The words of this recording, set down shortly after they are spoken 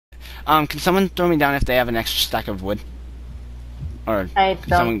Can someone throw me down if they have an extra stack of wood? Or I don't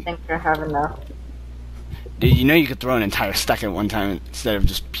someone... think I have enough. Dude, you know you could throw an entire stack at one time instead of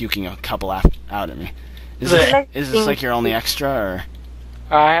just puking a couple out at me. Is this like your only extra, or...?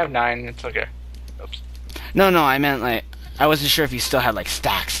 I have 9. It's okay. Oops. No, I meant like... I wasn't sure if you still had like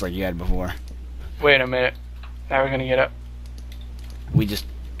stacks like you had before. Wait a minute. Now we're gonna get up. We just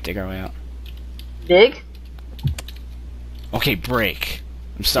dig our way out. Dig? Okay, break.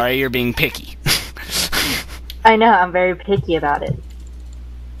 I'm sorry you're being picky. I know, I'm very picky about it.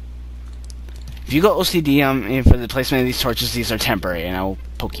 If you go OCD for the placement of these torches, these are temporary, and I will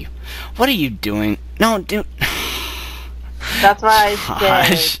poke you. What are you doing? No, dude. That's why I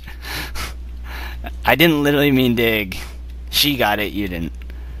Gosh. said... I didn't literally mean dig. She got it, you didn't.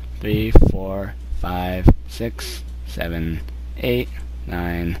 3, 4, 5, 6, 7, 8,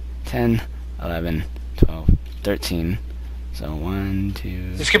 9, 10, 11, 12, 13. So 1,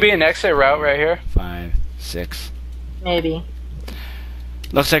 2... This could be an exit route right here. 5, 6... Maybe.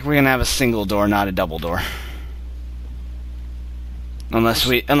 Looks like we're gonna have a single door, not a double door. Unless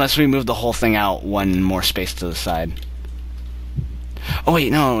we move the whole thing out one more space to the side. Oh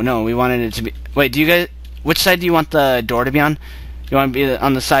wait, no, we wanted it to be... Wait, do you guys... Which side do you want the door to be on? You want to be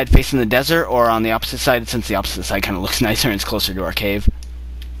on the side facing the desert, or on the opposite side, since the opposite side kind of looks nicer and it's closer to our cave?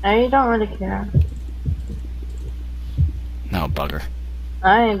 I don't really care. No, bugger.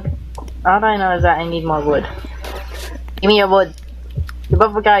 All I know is that I need more wood. Give me your wood. You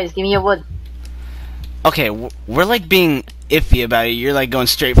both guys, give me your wood. Okay, we're like being iffy about it. You're like going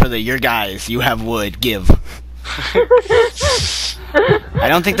straight for the "your guys, you have wood, give." I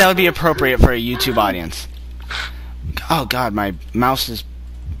don't think that would be appropriate for a YouTube audience. Oh god, my mouse is...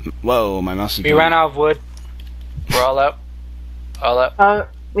 Whoa, my mouse is... We ran out of wood. We're all up. All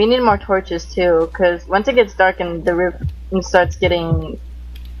up. We need more torches too, because once it gets dark and the roof starts getting...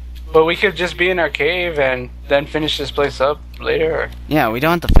 But we could just be in our cave and then finish this place up later. Or... Yeah, we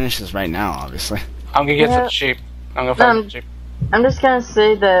don't have to finish this right now, obviously. I'm gonna get some sheep. I'm gonna find some sheep. I'm just gonna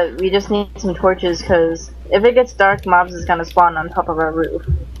say that we just need some torches, because if it gets dark, mobs is gonna spawn on top of our roof.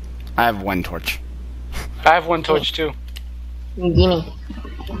 I have 1 torch. I have 1 torch too. Gimme.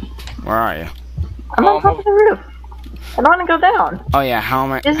 Where are you? I'm on top of the roof. I don't want to go down. Oh yeah, how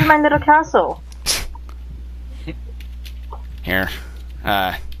am I... This is my little castle. Here.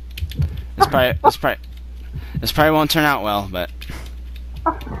 This probably won't turn out well, but...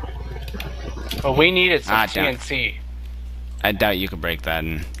 Well, we needed some TNT. I doubt you could break that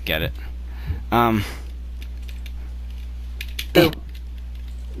and get it.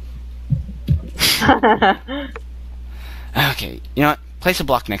 Okay, you know what? Place a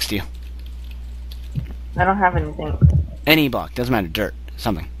block next to you. I don't have anything. Any block, doesn't matter. Dirt,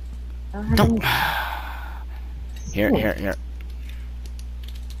 something. Don't. Here.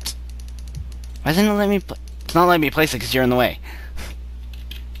 Why isn't it letting me? It's not letting me place it because you're in the way.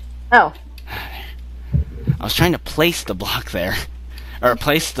 Oh. I was trying to place the block there, or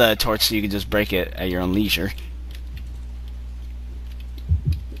place the torch so you could just break it at your own leisure.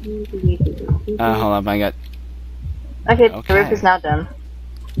 Hold up, I got... Okay, the roof is now done.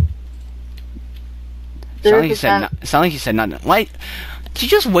 Sound like you said not done. Why? Did you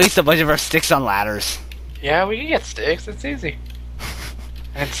just waste a bunch of our sticks on ladders? Yeah, we can get sticks. It's easy.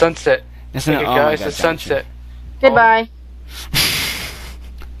 And it's sunset. Isn't it? Oh guys, my God, it's sunset. Goodbye.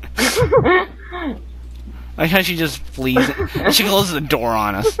 Like how she just flees. She closes the door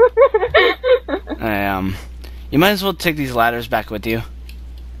on us. You might as well take these ladders back with you,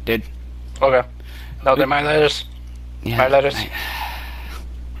 dude. Okay. No, they're my ladders. Yeah, my ladders. I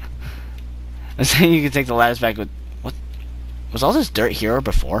was saying you could take the ladders back with... What? Was all this dirt here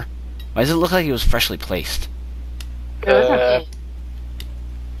before? Why does it look like it was freshly placed? I'm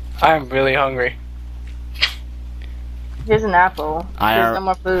really hungry. Here's an apple. Here's no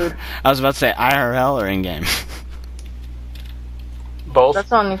more food. I was about to say IRL or in-game. Both? That's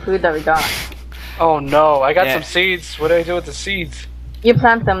the only food that we got. Oh no, I got some seeds. What do I do with the seeds? You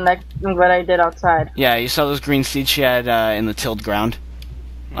plant them like what I did outside. Yeah, you saw those green seeds she had in the tilled ground?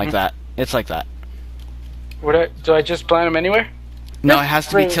 Like that. It's like that. Do I just plant them anywhere? No, it has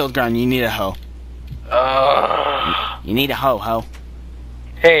to be tilled ground. You need a hoe. Uh, You need a hoe.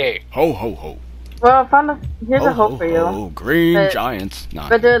 Hey. Ho, ho, ho. Well, I found here's a hoe for you. Oh, green giants. No.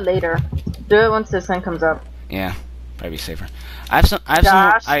 But do it later. Do it once the sun comes up. Yeah, probably safer. I have some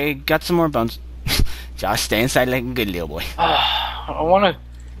more, I got some more bones. Josh, stay inside like a good little boy. I want to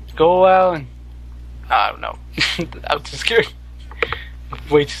go out and... I don't know. I'm too scared.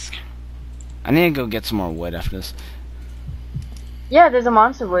 Way too scared. I need to go get some more wood after this. Yeah, there's a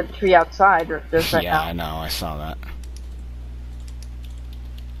monster wood tree outside just right now. Yeah, I know. I saw that.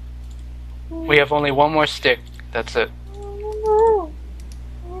 We have only one more stick. That's it.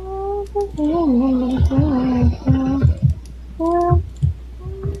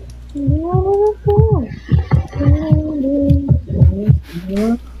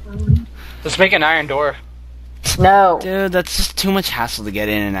 Let's make an iron door. No. Dude, that's just too much hassle to get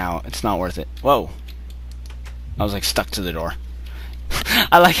in and out. It's not worth it. Whoa. I was like stuck to the door.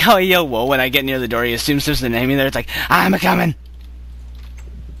 I like how I yell whoa when I get near the door. He assumes there's an enemy there. It's like, I'm a-coming.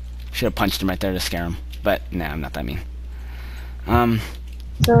 Should have punched him right there to scare him. But, nah, I'm not that mean. So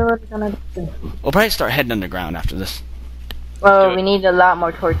what are we gonna do? We'll probably start heading underground after this. Well, we need a lot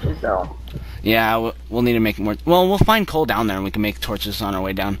more torches, though. Yeah, we'll need to make more. Well, we'll find coal down there and we can make torches on our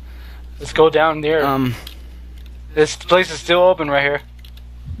way down. Let's go down there. This place is still open right here.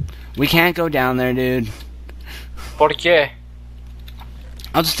 We can't go down there, dude. ¿Por qué?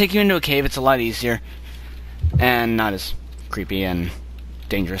 I'll just take you into a cave. It's a lot easier. And not as creepy and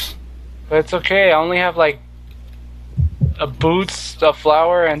dangerous. But it's okay. I only have like a boots, a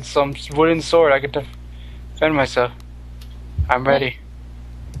flower, and some wooden sword. I can defend myself. I'm ready.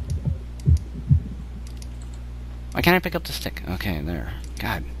 Why can't I pick up the stick? Okay, there.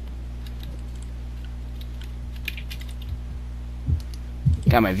 God.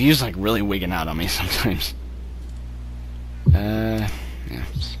 God, my view's like really wigging out on me sometimes. Yeah.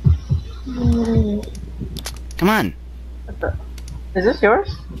 Come on. Is this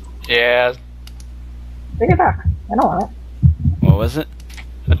yours? Yeah. Take it back. I don't want it. What was it?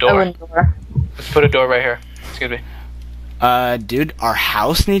 A door. Open door. Let's put a door right here. Excuse me. Dude, our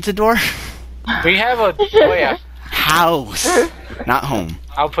house needs a door? We have a... Oh, yeah. House. Not home.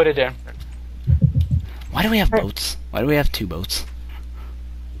 I'll put it in. Why do we have boats? Why do we have 2 boats?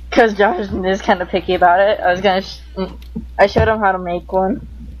 Because Josh is kind of picky about it. I showed him how to make one.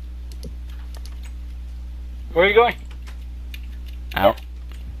 Where are you going? Out.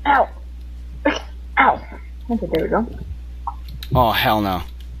 Ow! Ow! Okay, there we go. Oh, hell no.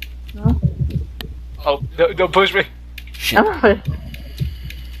 No? Oh, don't push me. Shit.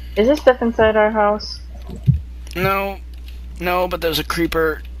 Is there stuff inside our house? No. No, but there's a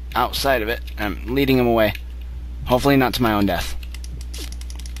creeper outside of it. I'm leading him away. Hopefully not to my own death.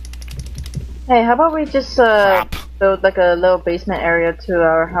 Hey, how about we just Crap. build like a little basement area to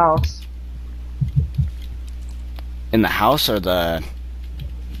our house? In the house or the...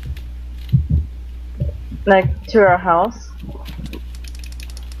 Like, to our house?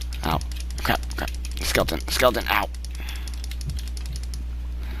 Ow. Crap. Skeleton, ow.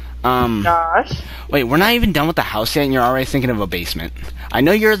 Josh? Wait, we're not even done with the house yet and you're already thinking of a basement. I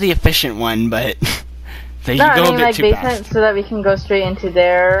know you're the efficient one, but... you No, go I a mean bit like too basement fast. so that we can go straight into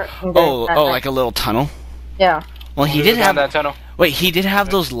there. And then Like a little tunnel? Yeah. Well, he We'll did go down have... that tunnel. Wait, he did have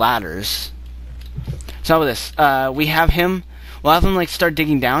those ladders. So how about this? We have him... We'll have him, like, start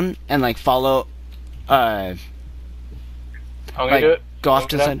digging down and, like, follow... I'm gonna like, do it. go off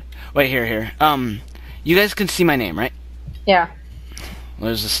to the side. Wait, here. You guys can see my name, right? Yeah. Well,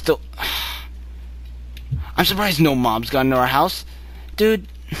 there's a still... I'm surprised no mobs got into our house. Dude,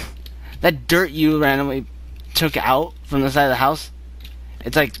 that dirt you randomly took out from the side of the house,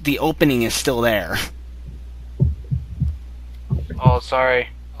 it's like the opening is still there. Oh, sorry.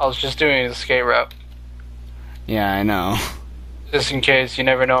 I was just doing the escape route. Yeah, I know. Just in case, you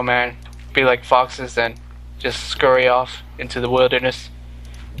never know, man. Be like foxes and just scurry off into the wilderness.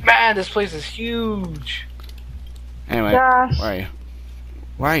 Man, this place is huge. Anyway, Josh. where are you?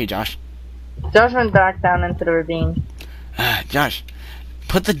 Where are you, Josh? Josh went back down into the ravine. Josh,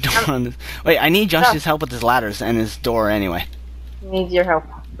 put the door on this. Wait, I need Josh's help with his ladders and his door anyway. He needs your help.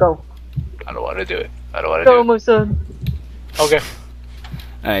 Go. I don't want to do it. I don't want to Go, do my son. it. Okay.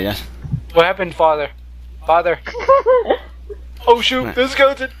 Alright, Josh. What happened, father? Father. Oh, shoot. What? There's a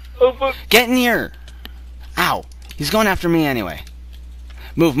skeleton. Oh, fuck. Get in here! Ow. He's going after me anyway.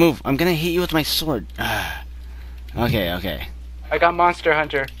 Move. I'm gonna hit you with my sword. Okay. I got Monster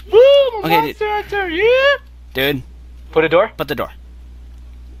Hunter. Woo! Okay, Monster Hunter, yeah! Dude, Put a door? put the door.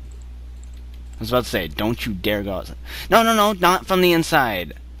 I was about to say, don't you dare go outside. No, not from the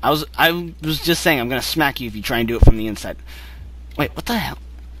inside. I was just saying I'm gonna smack you if you try and do it from the inside. Wait, what the hell?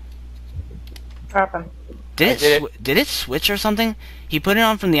 What happened? Did it switch or something? He put it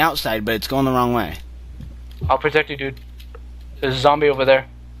on from the outside, but it's going the wrong way. I'll protect you, dude. There's a zombie over there.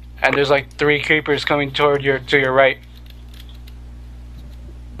 And there's like 3 creepers coming toward to your right.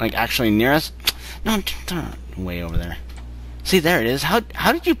 Like actually near us? No, way over there. See, there it is. How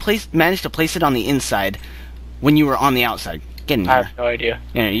did you manage to place it on the inside when you were on the outside? Get in I here. have no idea.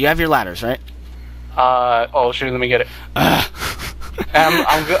 Yeah, you have your ladders, right? Oh shoot, let me get it.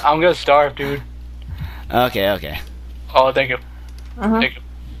 I'm gonna starve, dude. Okay. Oh, thank you. Uh-huh. Thank you.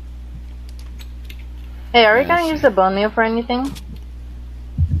 Hey, are we Yes. gonna use the bone meal for anything?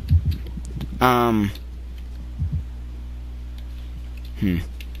 I'm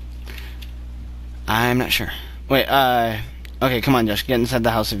not sure. Wait, okay, come on, Josh, get inside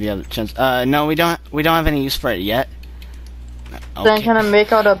the house if you have a chance. No, we don't have any use for it yet. Then can I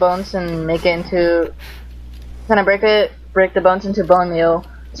make all the bones and make it into... Can I break the bones into bone meal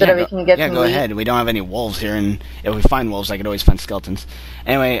so that we can get some go meat? ahead. We don't have any wolves here, and if we find wolves, I could always find skeletons.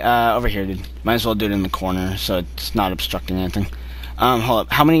 Anyway, over here, dude. Might as well do it in the corner so it's not obstructing anything. Hold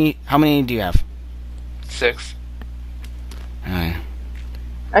up. How many do you have? 6. Alright.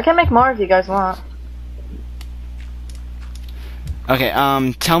 I can make more if you guys want. Okay,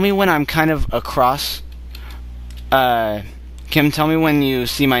 tell me when I'm kind of across. Kim, tell me when you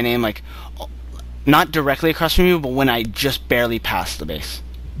see my name, like, not directly across from you, but when I just barely pass the base.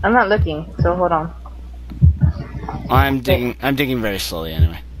 I'm not looking, so hold on. I'm digging very slowly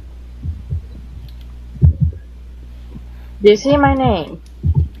anyway. Do you see my name?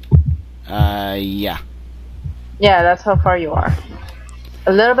 Yeah. Yeah, that's how far you are.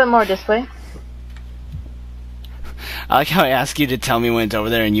 A little bit more this way. I like how I ask you to tell me when it's over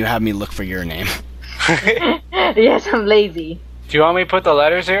there and you have me look for your name. Yes, I'm lazy. Do you want me to put the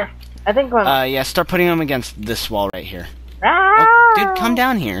letters here? I think one. Yeah, start putting them against this wall right here. Ah! Oh, dude, come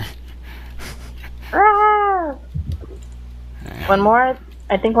down here. Ah! One more?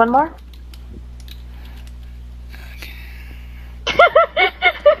 I think one more?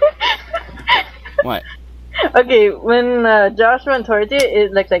 What? Okay, when Josh went towards you,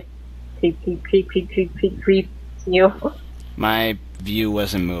 it looked like creep, creep, creep, creep, creep, creep, creep to you. My view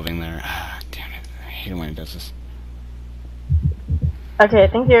wasn't moving there. Ah, damn it. I hate it when it does this. Okay, I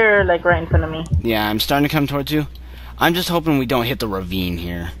think you're like right in front of me. Yeah, I'm starting to come towards you. I'm just hoping we don't hit the ravine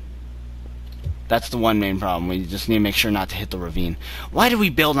here. That's the one main problem. We just need to make sure not to hit the ravine. Why did we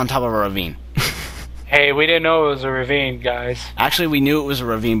build on top of a ravine? Hey, we didn't know it was a ravine, guys. Actually, we knew it was a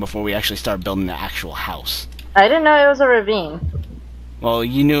ravine before we actually started building the actual house. I didn't know it was a ravine. Well,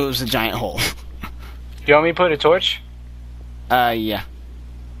 you knew it was a giant hole. Do you want me to put a torch? Yeah.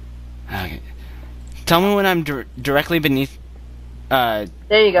 Okay. Tell me when I'm directly beneath... There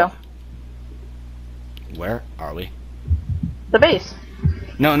you go. Where are we? The base.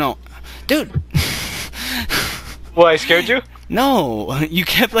 No. Dude! What, I scared you? No! You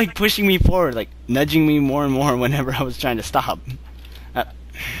kept, like, pushing me forward, like, nudging me more and more whenever I was trying to stop.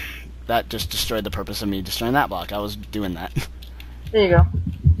 That just destroyed the purpose of me destroying that block. I was doing that. There you go.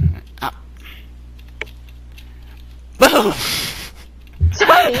 Ah. Boom!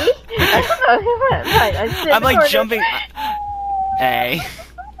 Sorry! I don't know who went right. I'm, like, jumping... Hey.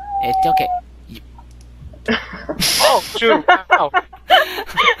 It's okay. Oh, shoot. Ow.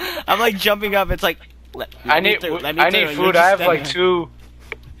 I'm, like, jumping up. It's like... I need food. I have like 2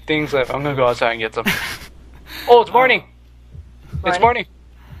 things left. I'm gonna go outside and get some. Oh, it's morning. It's morning.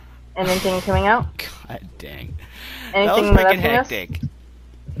 Anything coming out? God dang. Anything that was freaking left in us? hectic.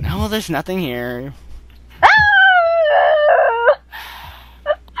 No, there's nothing here. Ah!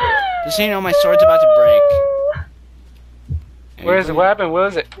 Just so you know, my sword's about to break. Where is it? What happened? What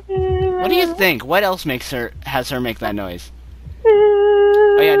is it? What do you think? What else has her make that noise?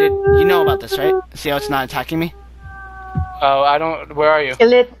 Oh yeah, dude, you know about this, right? See how it's not attacking me? Oh, I don't. Where are you?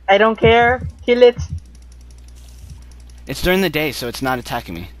 Kill it. I don't care. Kill it. It's during the day, so it's not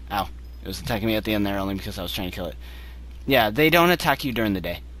attacking me. Ow. It was attacking me at the end there only because I was trying to kill it. Yeah, they don't attack you during the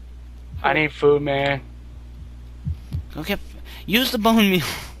day. I need food, man. Go get... Use the bone meal.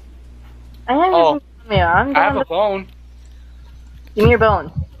 I am Oh. using bone meal. I'm I have down a bone. Give me your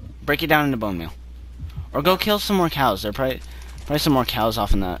bone. Break it down into bone meal. Or go kill some more cows. There are probably some more cows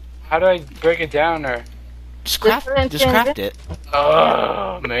off in that. How do I break it down or? Just craft it.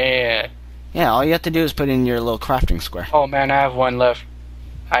 Oh man. Yeah, all you have to do is put in your little crafting square. Oh man, I have 1 left.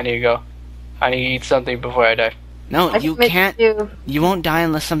 I need to go. I need to eat something before I die. No, I you can make can't. you- You won't die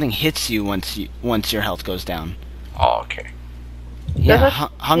unless something hits you once your health goes down. Oh, okay. Yeah, Does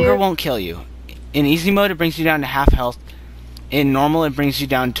it- hunger you- won't kill you. In easy mode, it brings you down to half health. In normal, it brings you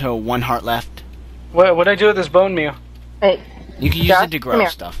down to 1 heart left. What do I do with this bone meal? Wait. You can use Josh, it to come grow here.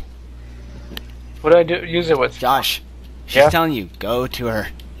 stuff. What do I do? Use it with? Josh, she's Yeah? telling you, go to her.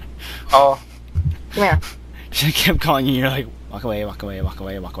 Oh, Come here. She kept calling you, you're like, walk away, walk away, walk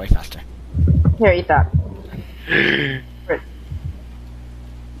away, walk away faster. Here, eat that. Bread.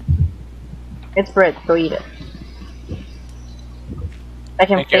 It's bread. Go eat it. I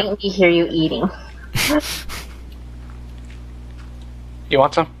can Thank you. faintly hear you eating. you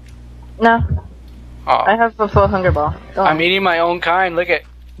want some? No, Oh, I have a full hunger ball. Go I'm on. eating my own kind. Look at.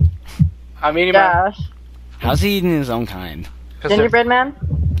 I'm eating my Josh. How's he eating his own kind? cause they're Gingerbread man?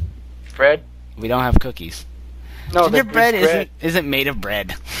 bread. We don't have cookies. No, Gingerbread isn't made of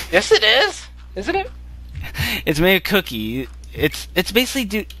bread. Yes, it is. Isn't it? It's made of cookie. It's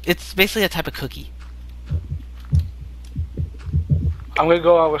basically a type of cookie. I'm gonna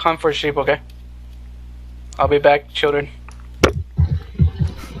go hunt for sheep. Okay. I'll be back, children.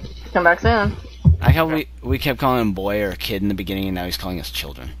 Come back soon. I like how we kept calling him boy or kid in the beginning, and now he's calling us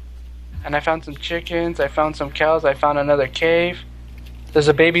children. And I found some chickens. I found some cows. I found another cave. There's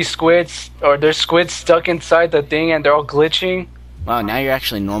a baby squid, or there's squids stuck inside the thing, and they're all glitching. Wow, now you're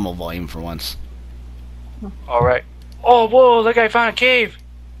actually normal volume for once. All right. Oh, whoa! Look, I found a cave.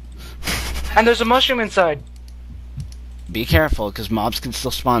 And there's a mushroom inside. Be careful, because mobs can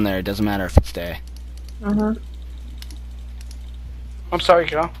still spawn there. It doesn't matter if it's day. Mhm. I'm sorry,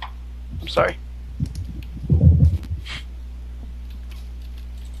 girl. I'm sorry.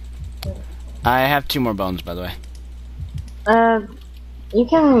 I have 2 more bones, by the way. You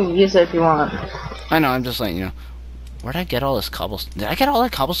can use it if you want. I know, I'm just letting you know. Where'd I get all this cobblestone? Did I get all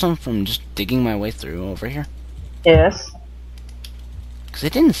that cobblestone from just digging my way through over here? Yes. Because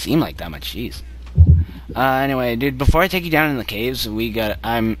it didn't seem like that much, jeez. Anyway, dude, before I take you down in the caves,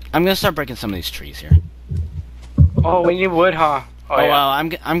 I'm gonna start breaking some of these trees here. Oh, we need wood, huh? Oh yeah. Wow,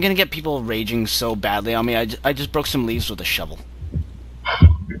 I'm gonna get people raging so badly on me. I just broke some leaves with a shovel.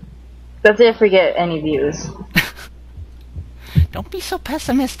 That's if we get any views. Don't be so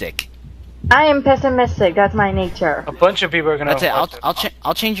pessimistic. I am pessimistic. That's my nature. A bunch of people are gonna. That's it.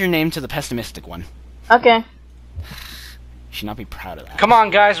 I'll change your name to the pessimistic one. Okay. You should not be proud of that. Come on,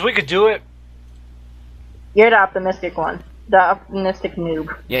 guys, we could do it. You're the optimistic one. The optimistic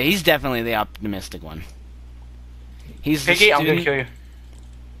noob. Yeah, he's definitely the optimistic one. He's the Piggy, I'm gonna kill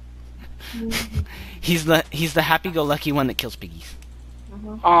you. He's the happy-go-lucky one that kills piggies.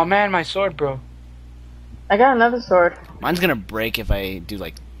 Oh man, my sword broke. I got another sword. Mine's gonna break if I do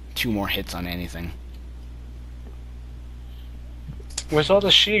like 2 more hits on anything. Where's all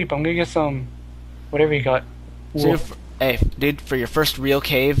the sheep? I'm gonna get some. Whatever you got. So hey, dude, for your first real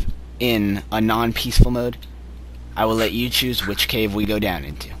cave in a non-peaceful mode, I will let you choose which cave we go down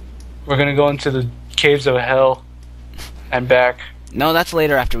into. We're gonna go into the caves of hell and back. No, that's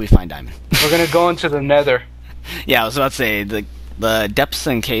later after we find diamond. We're gonna go into the nether. Yeah, I was about to say the depths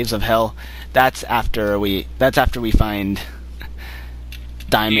and caves of hell. That's after we find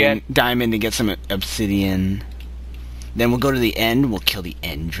diamond and get some obsidian. Then we'll go to the end. We'll kill the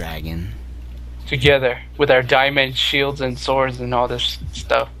end dragon Together with our diamond shields and swords and all this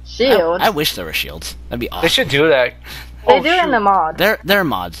stuff. Shields? I wish there were shields. That'd be awesome. They should do that. They do it in the mod. There are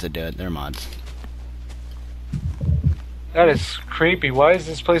mods that do it. They're mods. That is creepy. Why is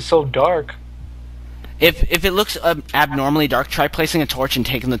this place so dark? If it looks abnormally dark, try placing a torch and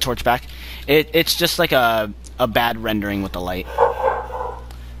taking the torch back. It's just like a bad rendering with the light.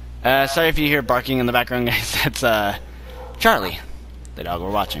 Sorry if you hear barking in the background, guys. That's Charlie, the dog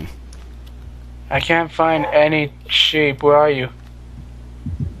we're watching. I can't find any sheep. Where are you?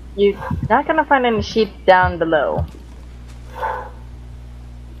 You're not gonna find any sheep down below.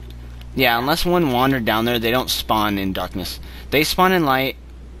 Yeah, unless one wandered down there, they don't spawn in darkness. They spawn in light,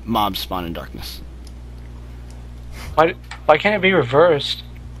 mobs spawn in darkness. Why can't it be reversed?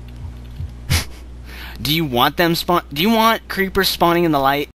 Do you want them spawn? Do you want creepers spawning in the light